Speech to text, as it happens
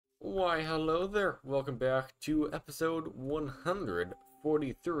Why, hello there. Welcome back to episode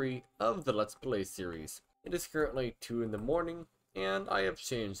 143 of the Let's Play series. It is currently 2 in the morning, and I have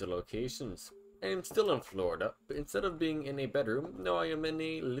changed the locations. I am still in Florida, but instead of being in a bedroom, now I am in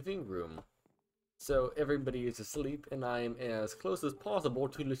a living room. So everybody is asleep, and I am as close as possible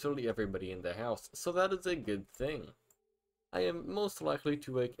to literally everybody in the house, so that is a good thing. I am most likely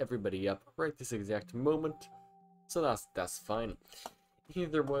to wake everybody up right this exact moment, so that's fine.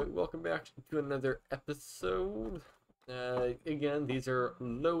 Either way, welcome back to another episode. Again, these are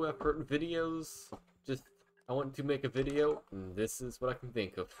low effort videos. I want to make a video, and this is what I can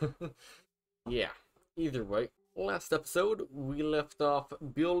think of. Yeah, either way. Last episode, we left off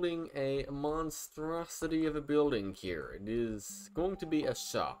building a monstrosity of a building here. It is going to be a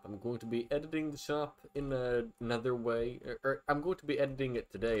shop. I'm going to be editing the shop in another way. I'm going to be editing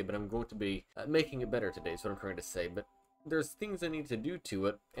it today, but I'm going to be making it better today, is what I'm trying to say. But there's things I need to do to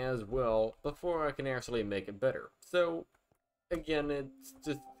it as well before I can actually make it better. So, again, it's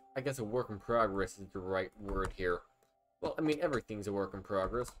just, I guess a work in progress is the right word here. Well, I mean, everything's a work in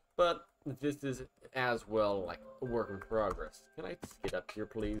progress, but this is as well like a work in progress. Can I just get up here,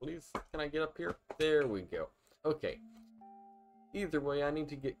 please? Can I get up here? There we go. Okay. Either way, I need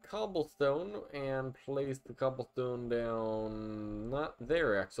to get cobblestone and place the cobblestone down, not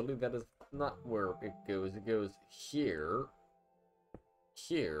there actually, that is not where it goes. It goes here,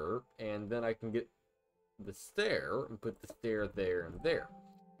 here, and then I can get the stair and put the stair there and there.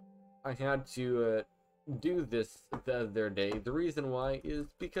 I had to do this the other day. The reason why is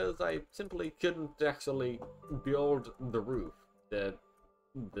because I simply couldn't actually build the roof. The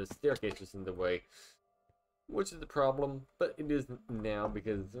staircase was in the way, which is the problem, but it isn't now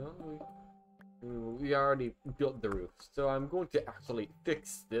because we already built the roof. So I'm going to actually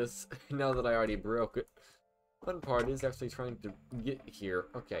fix this now that I already broke it. Fun part is actually trying to get here.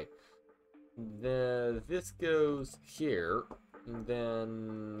 Okay. This goes here. And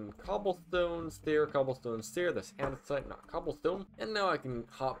then cobblestone stair, that's andesite, not cobblestone. And now I can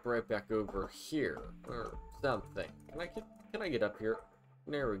hop right back over here or something. Can I get up here?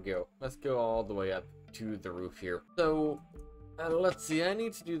 There we go. Let's go all the way up to the roof here. So let's see, I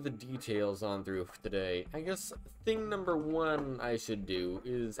need to do the details on the roof today. I guess thing number one I should do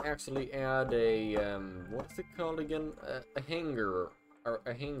is actually add a what's it called again? A hanger or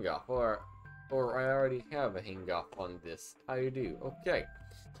a hang off, or I already have a hang off on this. I do. Okay.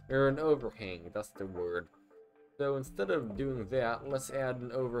 Or an overhang, that's the word. So instead of doing that, let's add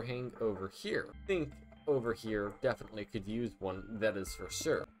an overhang over here. I think over here definitely could use one, that is for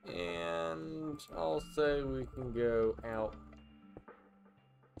sure. And also we can go out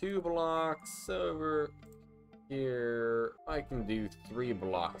 2 blocks over here. I can do 3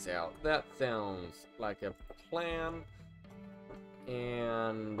 blocks out. That sounds like a plan.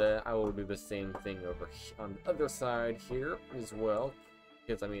 And I will do the same thing over on the other side here as well,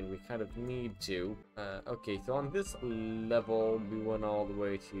 because I mean we kind of need to. Okay, so on this level we went all the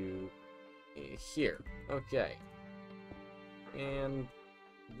way to here. Okay, and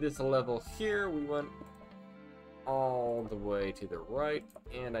this level here we went all the way to the right,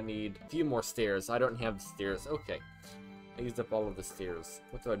 and I need a few more stairs. I don't have the stairs. Okay, I used up all of the stairs.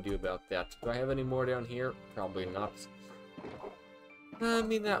 What do I do about that? Do I have any more down here? Probably not. I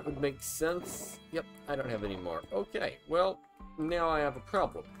mean, that would make sense. Yep, I don't have any more. Okay, well, now I have a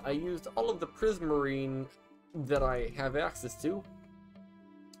problem. I used all of the prismarine that I have access to.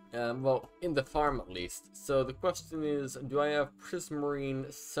 Well, in the farm at least. So the question is, do I have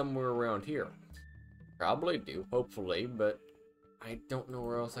prismarine somewhere around here? Probably do, hopefully, but I don't know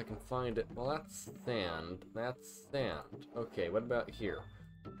where else I can find it. Well, that's sand. That's sand. Okay, what about here?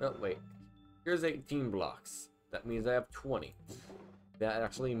 Oh, wait. Here's 18 blocks. That means I have 20. That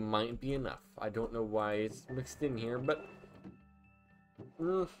actually might be enough. I don't know why it's mixed in here, but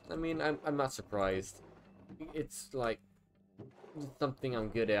I mean, I'm not surprised. It's like something I'm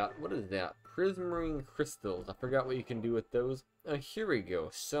good at. What is that? Prismarine crystals. I forgot what you can do with those. Here we go.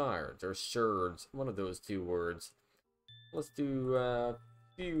 Shards or sherds. One of those 2 words. Let's do a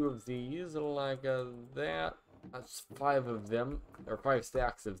few of these, like that. That's 5 of them, or 5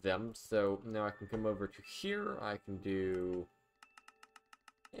 stacks of them. So now I can come over to here. I can do...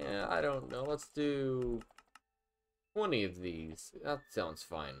 yeah, I don't know. Let's do 20 of these. That sounds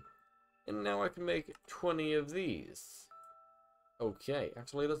fine. And now I can make 20 of these. Okay,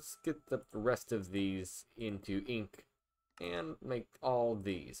 actually, let's get the rest of these into ink and make all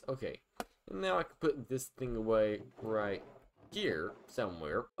these. Okay, and now I can put this thing away right here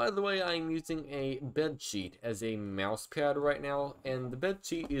somewhere. By the way, I'm using a bed sheet as a mouse pad right now, and the bed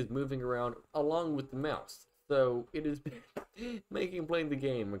sheet is moving around along with the mouse. So it is making playing the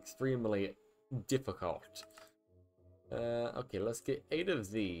game extremely difficult. Okay, let's get 8 of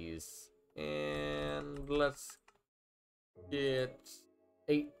these. And let's get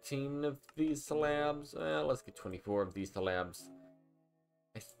 18 of these slabs. Let's get 24 of these slabs.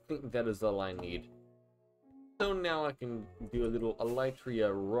 I think that is all I need. So now I can do a little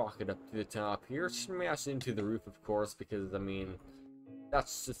Elytria rocket up to the top here. Smash into the roof, of course, because, I mean,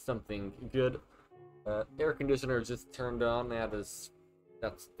 that's just something good. Air conditioner just turned on. That's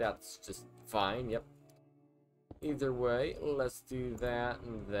just fine. Yep. Either way, let's do that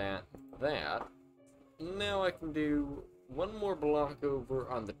and that and that. Now I can do one more block over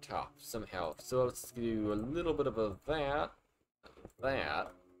on the top somehow. So let's do a little bit of a that,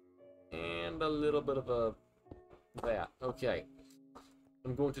 and a little bit of a that. Okay.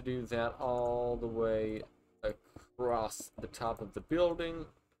 I'm going to do that all the way across the top of the building.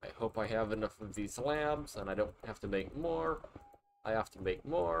 I hope I have enough of these slabs and I don't have to make more. I have to make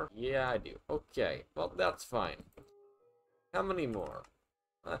more. Yeah, I do. Okay, well, that's fine. How many more?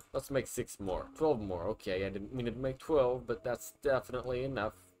 Let's make 6 more. 12 more. Okay, I didn't mean to make 12, but that's definitely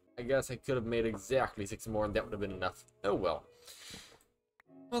enough. I guess I could have made exactly 6 more and that would have been enough. Oh well.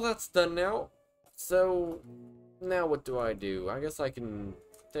 Well, that's done now. So, now what do? I guess I can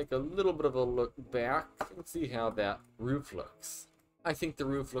take a little bit of a look back and see how that roof looks. I think the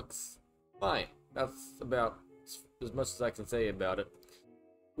roof looks fine. That's about as much as I can say about it.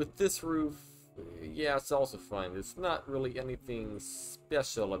 With this roof, yeah, it's also fine. There's not really anything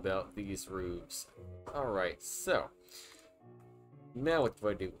special about these roofs. Alright, so now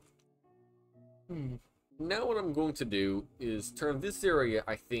what do? Now what I'm going to do is turn this area,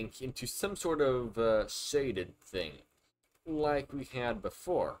 I think, into some sort of shaded thing, like we had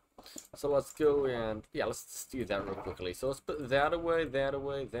before. So let's go and, yeah, let's just do that real quickly. So let's put that away, that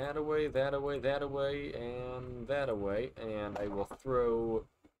away, that away, that away, that away, and that away, and I will throw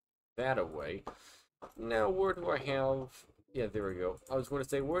that away. Now, where do I have, yeah, there we go. I was going to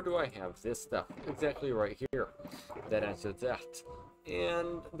say, where do I have this stuff? Exactly right here. That answers that.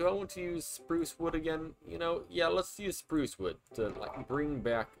 And do I want to use spruce wood again? You know, yeah, let's use spruce wood to, like, bring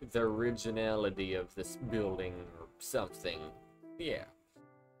back the originality of this building or something. Yeah.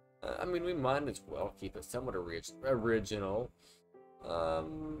 I mean, we might as well keep it somewhat original. Yeah,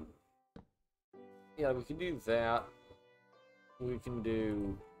 we can do that. We can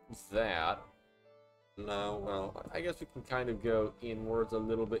do that. No, well, I guess we can kind of go inwards a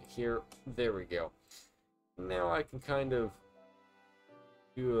little bit here. There we go. Now I can kind of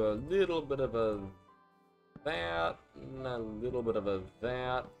do a little bit of a that, and a little bit of a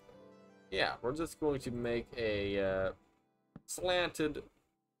that. Yeah, we're just going to make a slanted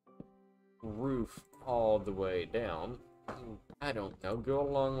roof all the way down. I don't know, go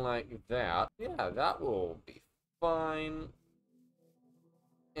along like that. Yeah, that will be fine.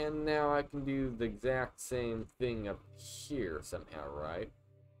 And now I can do the exact same thing up here somehow, right?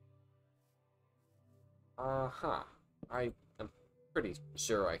 Uh-huh. I'm pretty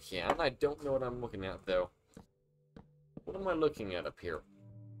sure I can. I don't know what I'm looking at, though. What am I looking at up here?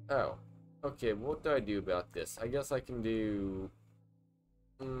 Oh. Okay, what do I do about this? I guess I can do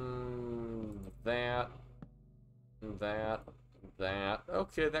that, that.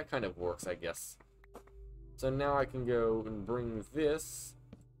 Okay, that kind of works, I guess. So now I can go and bring this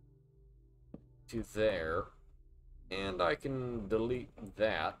to there, and I can delete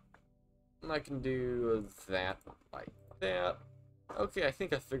that, and I can do that like that. Okay, I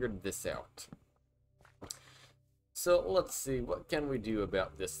think I figured this out. So let's see, what can we do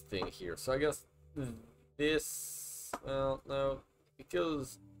about this thing here? So I guess this, well, no, it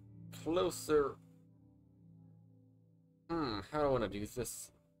goes closer. How do I want to do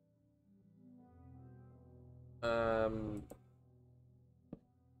this?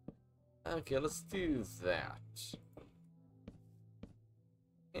 Okay, let's do that.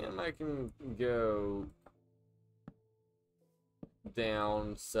 And I can go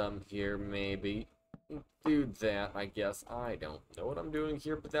down some here, maybe. Do that, I guess. I don't know what I'm doing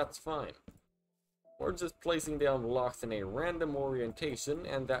here, but that's fine. We're just placing down blocks in a random orientation,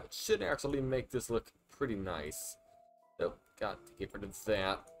 and that should actually make this look pretty nice. Oh, got to get rid of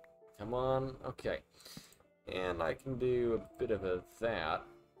that. Come on, okay. And I can do a bit of a that.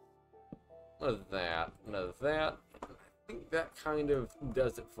 Another that, another that. I think that kind of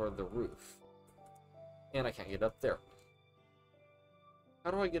does it for the roof. And I can't get up there.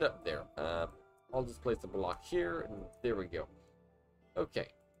 How do I get up there? I'll just place a block here, and there we go. Okay.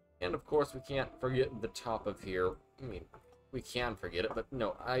 And of course, we can't forget the top of here. I mean, we can forget it, but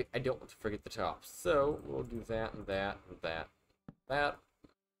no, I don't want to forget the top. So, we'll do that, and that, and that, that,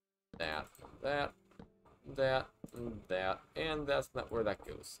 that, that, that, and that, and that's not where that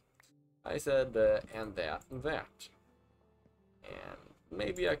goes. I said, and that, and that. And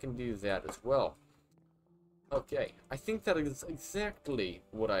maybe I can do that as well. Okay, I think that is exactly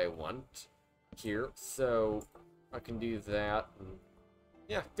what I want here, so I can do that, and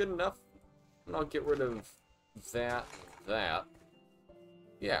yeah, good enough. And I'll get rid of that, that.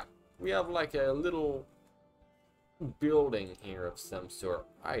 Yeah, we have like a little building here of some sort.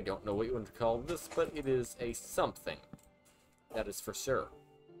 I don't know what you want to call this, but it is a something. That is for sure.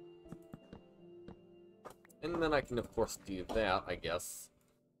 And then I can, of course, do that, I guess.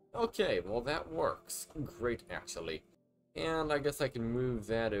 Okay, well, that works. Great, actually. And I guess I can move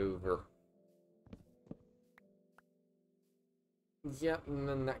that over. Yep, and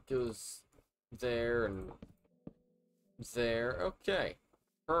then that goes there and there. Okay,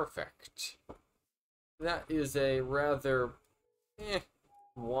 perfect. That is a rather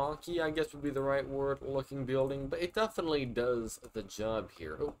wonky, I guess would be the right word, looking building, but it definitely does the job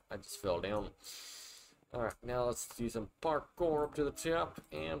here. Oh, I just fell down. Alright, now let's do some parkour up to the top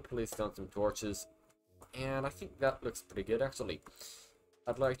and place down some torches. And I think that looks pretty good, actually.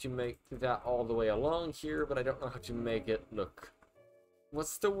 I'd like to make that all the way along here, but I don't know how to make it look...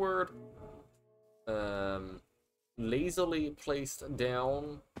 What's the word? Lazily placed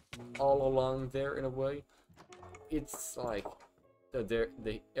down all along there in a way. It's like...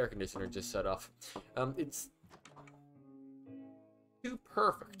 the air conditioner just shut off. It's too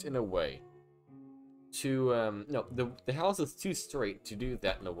perfect in a way. No, the house is too straight to do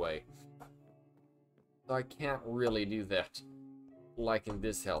that in a way. So I can't really do that like in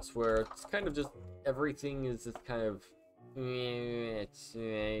this house, where it's kind of just everything is just kind of yeah,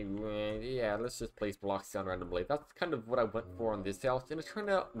 let's just place blocks down randomly. That's kind of what I went for on this house, and it turned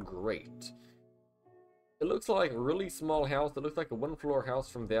out great. It looks like a really small house. It looks like a one-floor house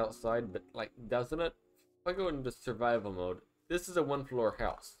from the outside, but like, doesn't it? If I go into survival mode, this is a one-floor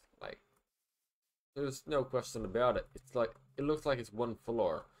house. Like, there's no question about it. It's like, it looks like it's one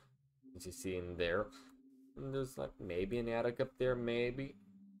floor, as you see in there. And there's like maybe an attic up there, maybe.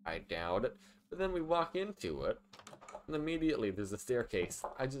 I doubt it. But then we walk into it, and immediately there's a staircase.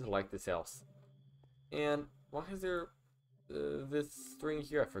 I just like this house. And why is there this string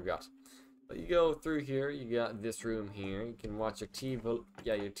here? I forgot. But you go through here, you got this room here. You can watch your TV.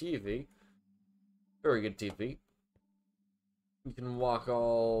 Yeah, your TV. Very good TV. You can walk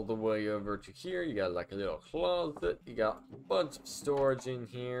all the way over to here. You got like a little closet. You got a bunch of storage in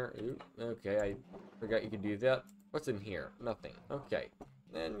here. Ooh, okay, I forgot you could do that. What's in here? Nothing. Okay.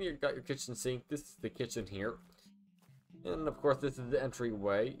 Then you got your kitchen sink. This is the kitchen here. And of course, this is the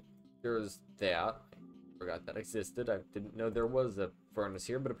entryway. There's that. Forgot that existed. I didn't know there was a furnace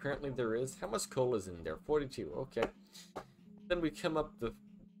here, but apparently there is. How much coal is in there? 42. Okay. Then we come up to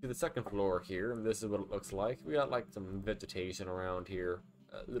the second floor here, and this is what it looks like. We got like some vegetation around here.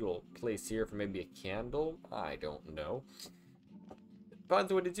 A little place here for maybe a candle. I don't know. By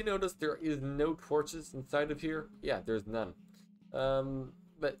the way, did you notice there is no torches inside of here? Yeah, there's none.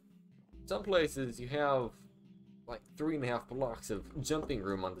 But some places you have like 3.5 blocks of jumping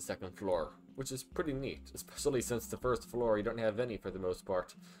room on the second floor, which is pretty neat, especially since the first floor you don't have any for the most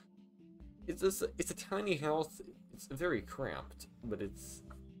part. It's a tiny house. It's very cramped, but it's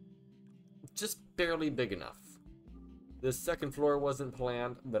just barely big enough. The second floor wasn't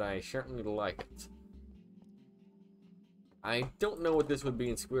planned, but I certainly like it. I don't know what this would be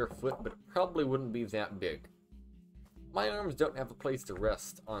in square foot, but it probably wouldn't be that big. My arms don't have a place to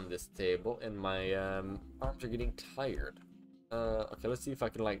rest on this table, and my arms are getting tired. Okay, let's see if I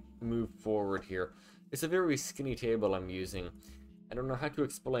can like move forward here. It's a very skinny table I'm using. I don't know how to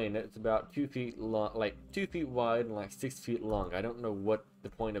explain it. It's about 2 feet long, like 2 feet wide and like 6 feet long. I don't know what the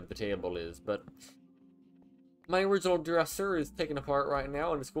point of the table is, but my original dresser is taken apart right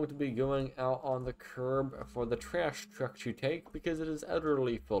now, and it's going to be going out on the curb for the trash truck to take because it is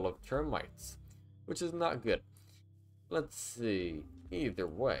utterly full of termites, which is not good. Let's see. Either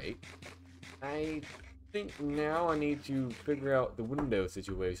way, I think now I need to figure out the window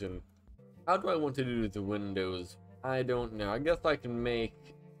situation. How do I want to do the windows? I don't know. I guess I can make...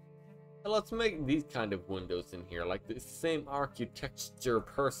 Let's make these kind of windows in here, like the same architecture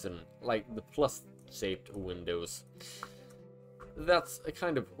person, like the plus-shaped windows. That's a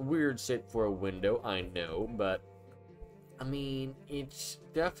kind of weird shape for a window, I know, but I mean, it's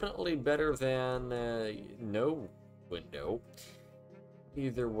definitely better than no window.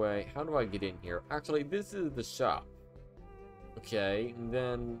 Either way, how do I get in here? Actually, this is the shop. Okay, and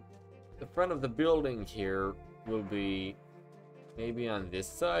then the front of the building here will be maybe on this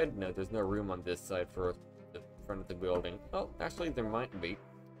side. No, there's no room on this side for the front of the building. Oh, actually, there might be.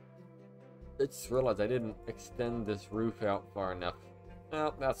 I just realized I didn't extend this roof out far enough.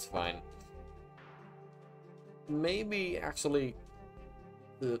 Well, that's fine. Maybe, actually,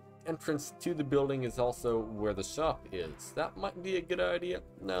 the entrance to the building is also where the shop is. That might be a good idea.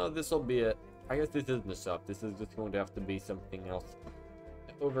 No, this will be it. I guess this isn't the shop. This is just going to have to be something else.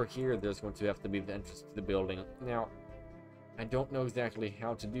 Over here, there's going to have to be the entrance to the building. Now, I don't know exactly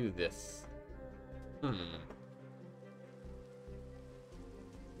how to do this. I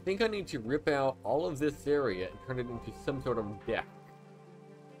think I need to rip out all of this area and turn it into some sort of deck.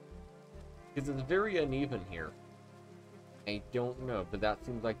 Because it's very uneven here. I don't know, but that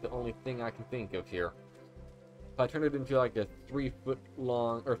seems like the only thing I can think of here. If I turn it into like a 3 foot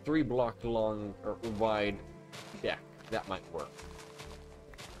long, or 3 block long, or wide deck, that might work.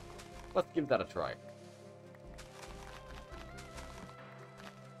 Let's give that a try.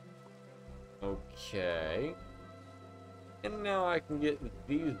 Okay. And now I can get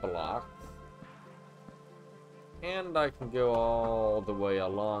these blocks. And I can go all the way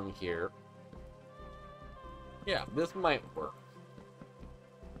along here. Yeah, this might work.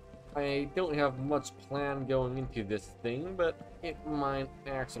 I don't have much plan going into this thing, but it might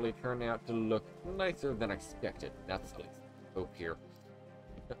actually turn out to look nicer than expected. That's at least hope here.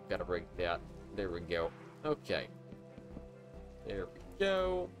 Gotta break that. There we go. Okay. There we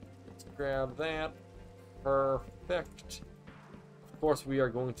go. Let's grab that. Perfect. Of course, we are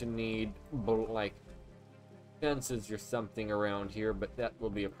going to need, like, fences or something around here, but that will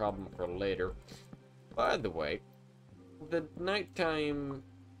be a problem for later. By the way, the nighttime,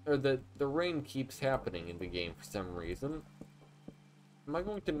 or the rain keeps happening in the game for some reason. Am I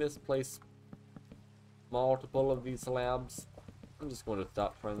going to misplace multiple of these slabs? I'm just going to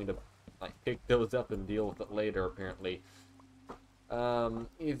stop trying to like pick those up and deal with it later, apparently.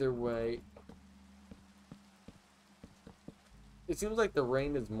 Either way, it seems like the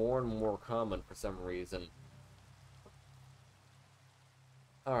rain is more and more common for some reason.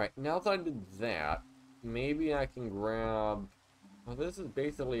 Alright, now that I did that, maybe I can grab... Well, this is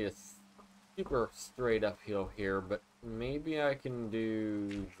basically a super straight uphill here, but maybe I can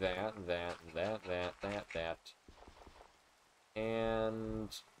do that. And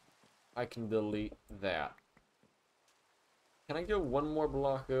I can delete that. Can I go one more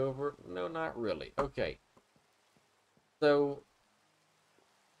block over? No, not really. Okay. So,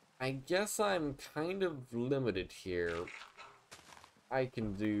 I guess I'm kind of limited here. I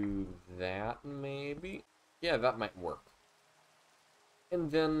can do that, maybe? Yeah, that might work.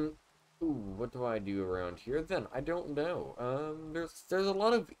 And then, ooh, what do I do around here then? I don't know. There's a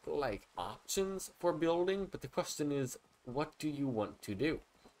lot of, like, options for building, but the question is, what do you want to do?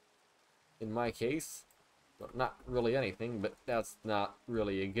 In my case, well, not really anything, but that's not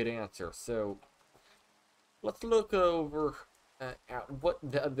really a good answer. So, let's look over at what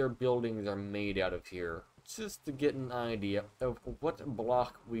the other buildings are made out of here, just to get an idea of what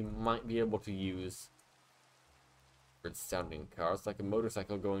block we might be able to use. It's sounding cars, like a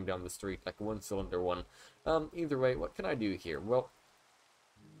motorcycle going down the street, like a one-cylinder one. Either way, what can I do here? Well,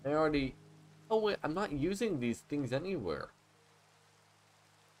 I already... Oh wait, I'm not using these things anywhere.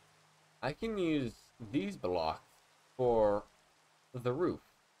 I can use these blocks for the roof.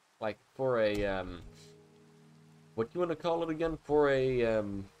 Like, for a, what do you want to call it again? For a,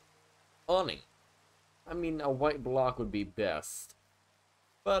 awning. I mean, a white block would be best.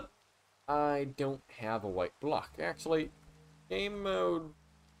 But I don't have a white block. Actually, game mode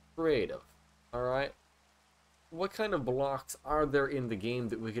creative. Alright? What kind of blocks are there in the game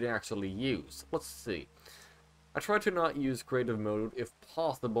that we could actually use? Let's see. I try to not use creative mode if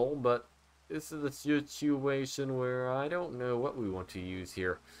possible, but this is a situation where I don't know what we want to use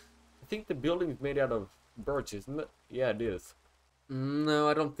here. I think the building's made out of birch, isn't it? Yeah, it is. No,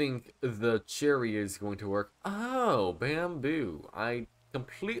 I don't think the cherry is going to work. Oh, bamboo. I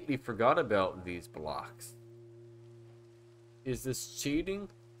completely forgot about these blocks. Is this cheating?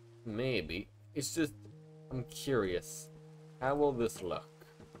 Maybe. It's just, I'm curious. How will this look?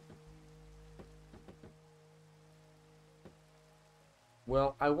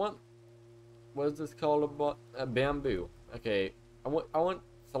 Well, I want... What is this called? Bamboo. Okay, I want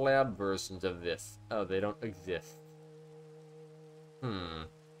slab versions of this. Oh, they don't exist.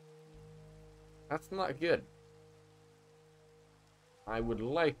 That's not good. I would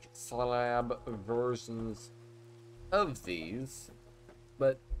like slab versions of these,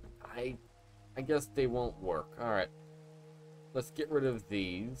 but I guess they won't work. Alright. Let's get rid of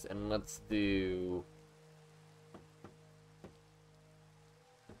these, and let's do...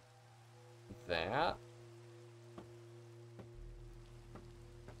 that.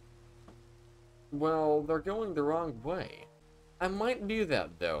 Well, they're going the wrong way. I might do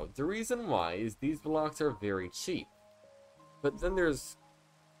that though. The reason why is these blocks are very cheap. But then there's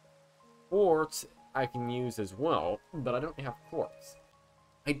quartz I can use as well, but I don't have quartz.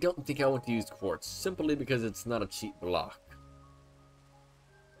 I don't think I want to use quartz, simply because it's not a cheap block.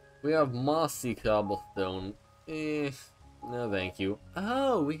 We have mossy cobblestone. No thank you.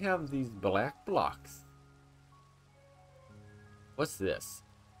 Oh, we have these black blocks. What's this?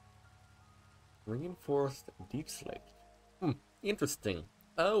 Reinforced deep slate. Interesting.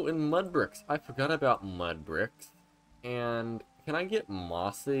 Oh, and mud bricks. I forgot about mud bricks. And can I get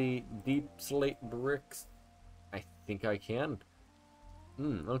mossy deep slate bricks? I think I can.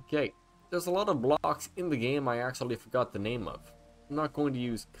 Okay. There's a lot of blocks in the game I actually forgot the name of. I'm not going to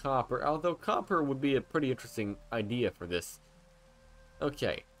use copper, although copper would be a pretty interesting idea for this.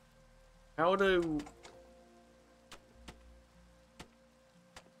 Okay. How do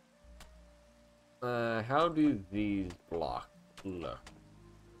these blocks look?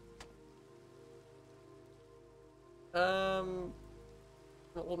 Well,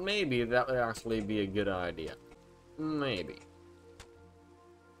 maybe that would actually be a good idea. Maybe.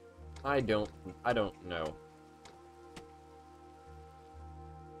 I don't know.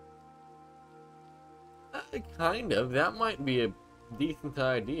 Kind of. That might be a decent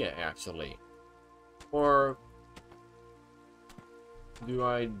idea, actually. Or do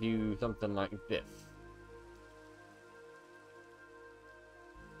I do something like this?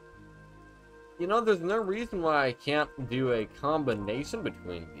 You know, there's no reason why I can't do a combination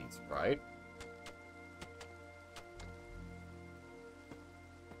between these, right?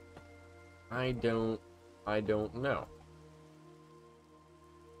 I don't know.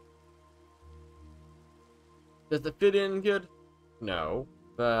 Does it fit in good? No,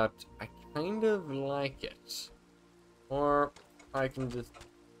 but I kind of like it. Or I can just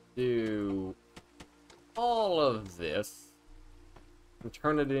do all of this and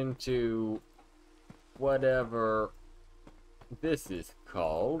turn it into whatever this is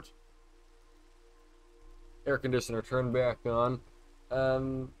called. Air conditioner turned back on.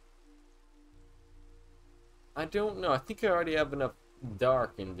 I don't know. I think I already have enough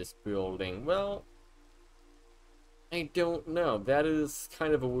dark in this building. Well, I don't know. That is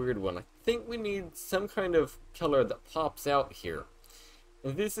kind of a weird one. I think we need some kind of color that pops out here.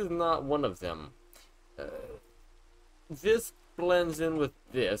 And this is not one of them. This blends in with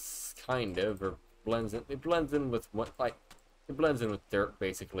this, kind of, or blends in. It blends in with what, like, it blends in with dirt,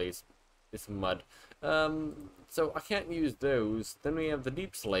 basically. It's mud. So I can't use those. Then we have the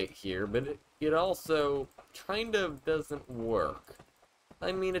deep slate here, but it also kind of doesn't work.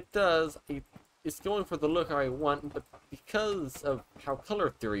 I mean, it does. It's going for the look I want, but because of how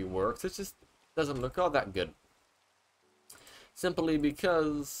color theory works, it just doesn't look all that good. Simply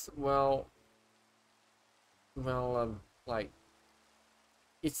because, like,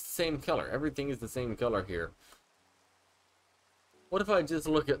 it's the same color. Everything is the same color here. What if I just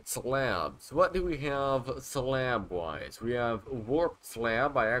look at slabs? What do we have slab-wise? We have warped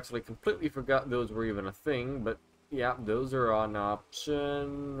slab. I actually completely forgot those were even a thing, but yeah, those are an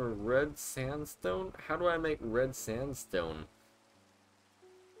option. Red sandstone? How do I make red sandstone?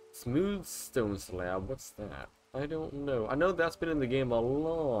 Smooth stone slab, what's that? I don't know. I know that's been in the game a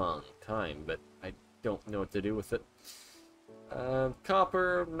long time, but I don't know what to do with it.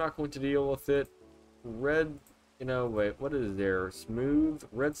 Copper, I'm not going to deal with it. Red, you know, wait, what is there? Smooth,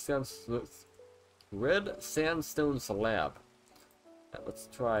 red sandstone slab. Let's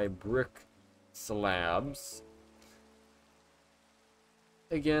try brick slabs.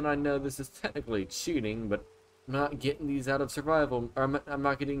 Again, I know this is technically cheating, but I'm not getting these out of survival, or I'm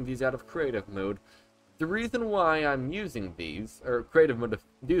not getting these out of creative mode. The reason why I'm using these, or creative mode to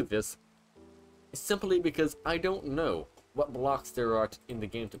do this, is simply because I don't know what blocks there are in the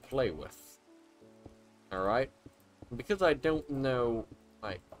game to play with. Alright? Because I don't know,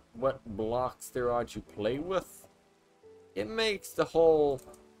 like, what blocks there are to play with, it makes the whole,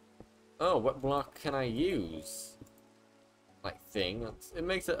 oh, what block can I use, like, thing, it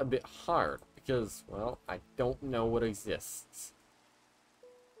makes it a bit hard, because, well, I don't know what exists.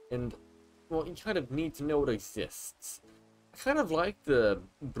 And, well, you kind of need to know what exists. I kind of like the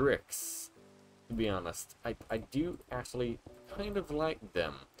bricks, to be honest. I do actually kind of like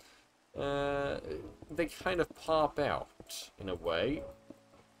them. They kind of pop out, in a way.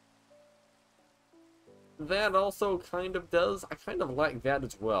 That also kind of does. I kind of like that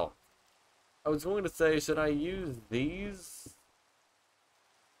as well. I was going to say, should I use these?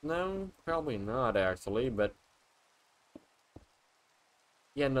 No, probably not, actually, but...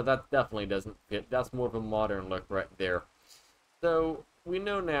 yeah, no, that definitely doesn't fit. That's more of a modern look right there. So, we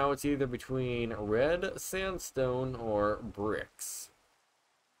know now it's either between red sandstone or bricks.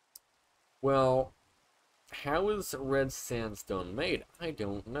 Well, how is red sandstone made? I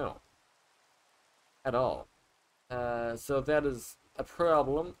don't know at all. So that is a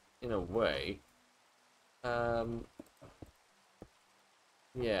problem in a way.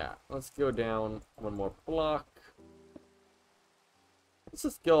 Yeah, let's go down one more block. Let's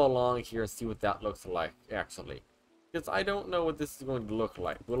just go along here and see what that looks like, actually. Because I don't know what this is going to look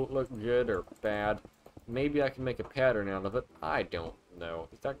like. Will it look good or bad? Maybe I can make a pattern out of it. I don't know.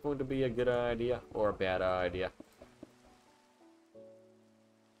 Is that going to be a good idea or a bad idea?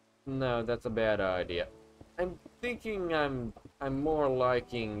 No, that's a bad idea. I'm thinking I'm more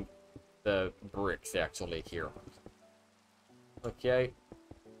liking the bricks, actually, here. Okay?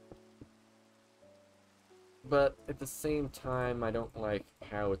 But at the same time, I don't like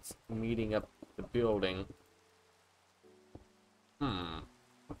how it's meeting up the building.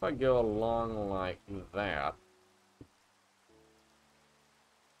 If I go along like that,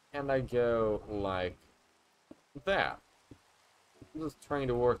 and I go like that, I'm just trying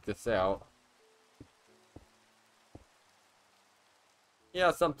to work this out.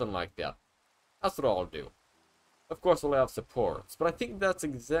 Yeah, something like that. That's what I'll do. Of course, we'll have supports, but I think that's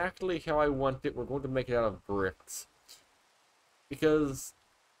exactly how I want it. We're going to make it out of bricks, because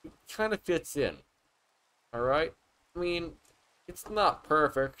it kind of fits in. Alright? I mean, it's not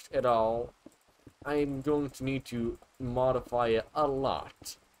perfect at all. I'm going to need to modify it a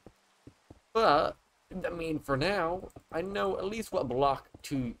lot. But, I mean, for now, I know at least what block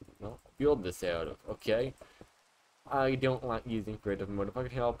to build this out of, okay? I don't like using creative mode if I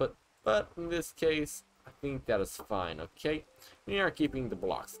can help it, but in this case, I think that is fine, okay? We are keeping the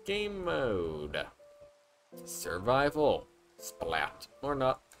blocks. Game mode. Survival. Splat. Or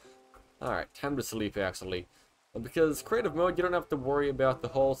not. Alright, time to sleep, actually. Because creative mode, you don't have to worry about the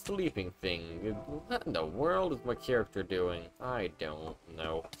whole sleeping thing. What in the world is my character doing? I don't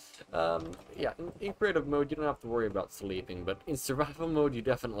know. Yeah, in creative mode, you don't have to worry about sleeping, but in survival mode, you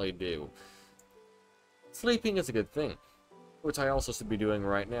definitely do. Sleeping is a good thing, which I also should be doing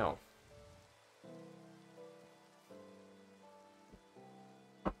right now.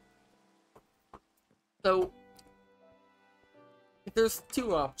 So, there's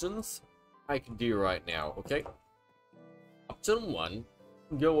two options I can do right now, okay? Option 1,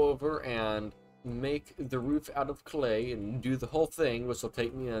 go over and make the roof out of clay and do the whole thing, which will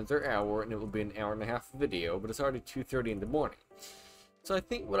take me another hour, and it will be an hour and a half video, but it's already 2:30 in the morning. So I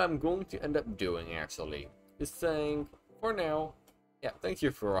think what I'm going to end up doing, actually, is saying, for now, yeah, thank you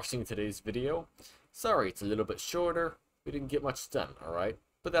for watching today's video. Sorry it's a little bit shorter, we didn't get much done, alright?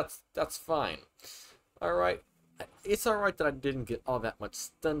 But that's fine. Alright, it's alright that I didn't get all that much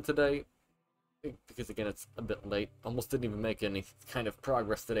done today, because again, it's a bit late. Almost didn't even make any kind of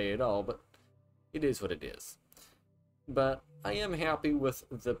progress today at all, but it is what it is. But I am happy with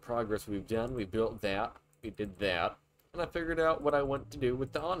the progress we've done. We built that, we did that, and I figured out what I want to do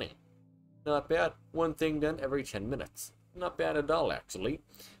with the awning. Not bad. One thing done every 10 minutes. Not bad at all, actually.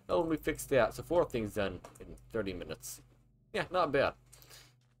 Oh, and we fixed that, so 4 things done in 30 minutes. Yeah, not bad.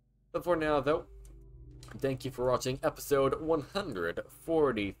 But for now, though, thank you for watching episode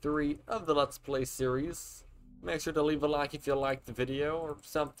 143 of the Let's Play series. Make sure to leave a like if you liked the video or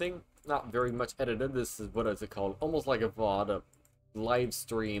something. Not very much edited. This is, what is it called? Almost like a VOD, a live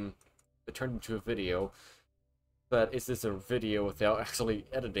stream that turned into a video. But it's just a video without actually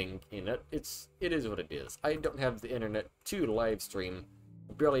editing in it. It is what it is. I don't have the internet to live stream.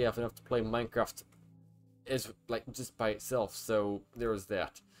 I barely have enough to play Minecraft as like just by itself, so there was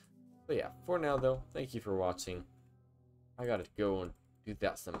that. But yeah, for now though, thank you for watching. I gotta go and do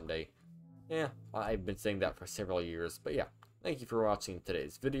that someday. Yeah, I've been saying that for several years, but yeah, thank you for watching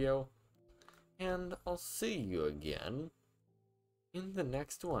today's video. And I'll see you again in the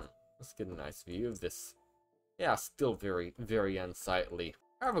next one. Let's get a nice view of this. Yeah, still very, very unsightly.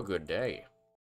 Have a good day.